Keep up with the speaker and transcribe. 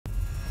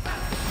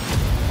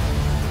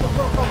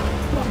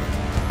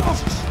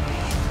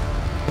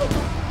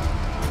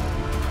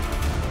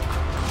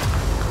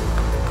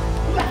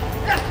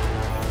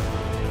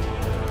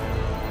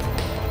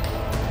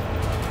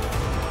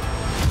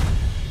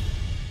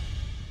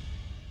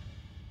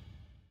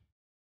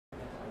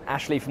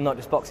Ashley from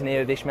Notjustboxing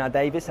here with Ishamel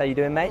Davis. How you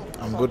doing, mate?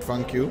 I'm good,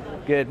 thank you.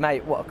 Good,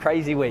 mate. What a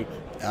crazy week.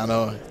 I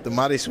know, the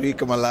maddest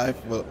week of my life,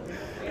 but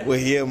we're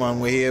here, man.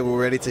 We're here,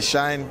 we're ready to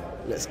shine.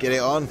 Let's get it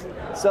on.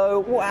 So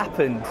what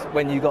happened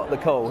when you got the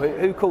call?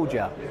 Who called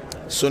you?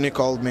 Sonny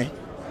called me.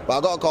 But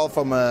I got a call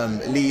from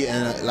Lee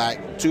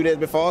like 2 days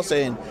before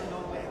saying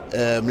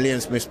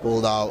Liam Smith's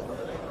pulled out.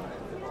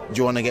 Do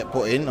you want to get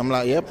put in? I'm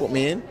like, yeah, put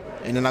me in.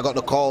 And then I got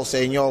the call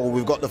saying, yo,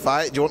 we've got the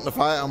fight. Do you want the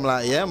fight? I'm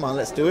like, yeah, man,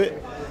 let's do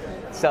it.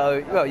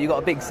 So, well, you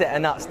got a big set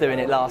of nuts doing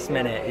it last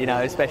minute, you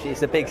know, especially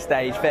it's a big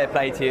stage, fair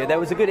play to you. There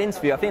was a good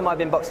interview, I think it might have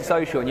been Boxing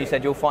Social, and you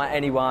said you'll fight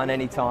anyone,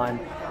 anytime,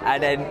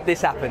 and then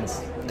this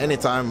happens.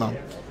 Anytime, man.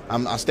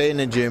 I stay in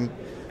the gym.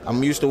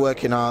 I'm used to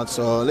working hard,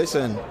 so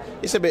listen,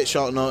 it's a bit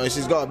short notice.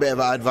 He's got a bit of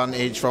an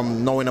advantage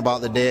from knowing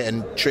about the date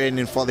and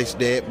training for this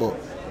date, but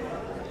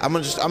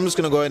I'm just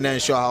going to go in there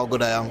and show how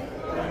good I am.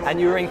 And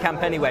you were in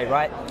camp anyway,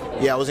 right?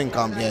 Yeah, I was in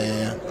camp,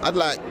 yeah. I had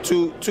like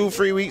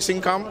 3 weeks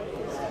in camp,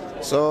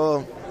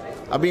 so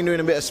I've been doing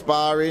a bit of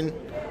sparring.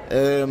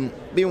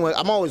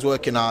 I'm always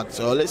working hard,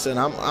 so listen,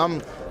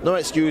 I'm no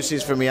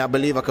excuses for me. I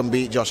believe I can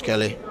beat Josh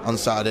Kelly on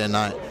Saturday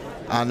night,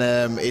 and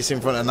it's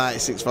in front of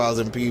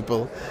 96,000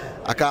 people.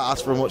 I can't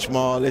ask for much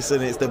more.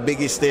 Listen, it's the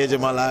biggest stage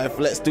of my life.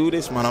 Let's do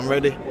this, man. I'm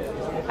ready.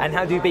 And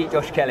how do you beat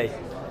Josh Kelly?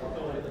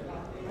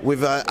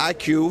 With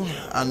IQ,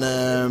 and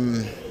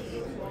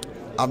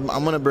I'm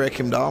going to break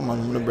him down, man.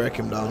 I'm going to break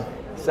him down.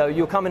 So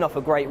you're coming off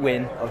a great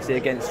win, obviously,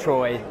 against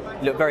Troy.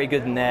 You look very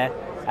good in there.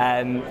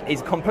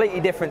 He's a completely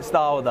different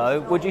style,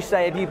 though. Would you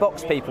say, have you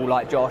boxed people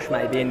like Josh,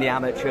 maybe in the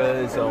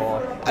amateurs,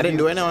 or? I didn't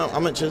do any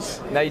amateurs.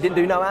 No, you didn't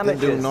do no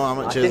amateurs? Didn't do no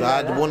amateurs. I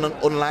had one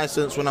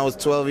unlicensed when I was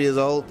 12 years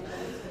old.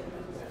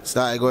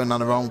 Started going on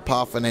the wrong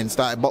path and then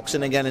started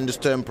boxing again and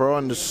just turned pro.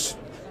 And just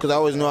because I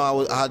always knew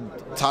I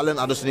had talent,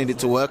 I just needed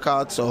to work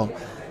hard. So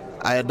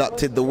I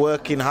adapted the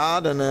working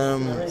hard, and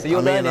so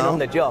you're learning on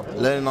the job.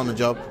 Learning on the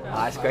job. Oh,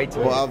 that's great to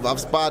hear. Well, I've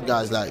sparred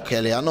guys like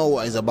Kelly. I know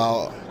what he's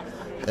about.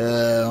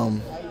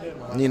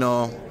 You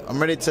know, I'm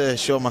ready to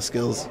show my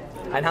skills.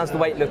 And how's the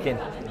weight looking?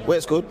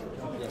 Weight's good.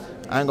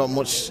 I ain't got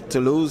much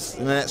to lose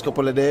in the next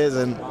couple of days.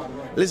 And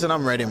listen,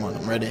 I'm ready, man.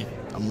 I'm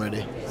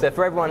ready. So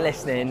for everyone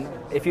listening,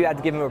 if you had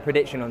to give him a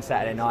prediction on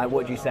Saturday night,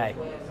 what would you say?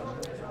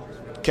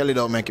 Kelly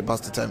don't make it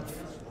past the 10th.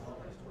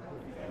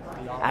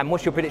 And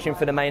what's your prediction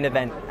for the main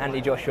event,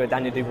 Anthony Joshua,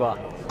 Daniel Dubois?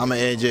 I'm an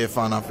AJ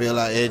fan. I feel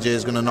like AJ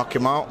is going to knock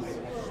him out.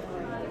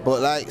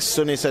 But like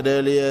Sonny said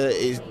earlier,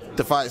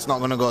 the fight's not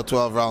going to go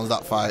 12 rounds,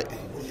 that fight.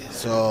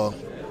 So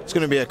it's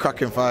going to be a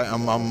cracking fight.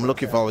 I'm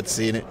looking forward to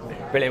seeing it.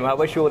 Brilliant. Well, I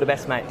wish you all the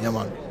best, mate. Yeah,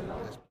 man.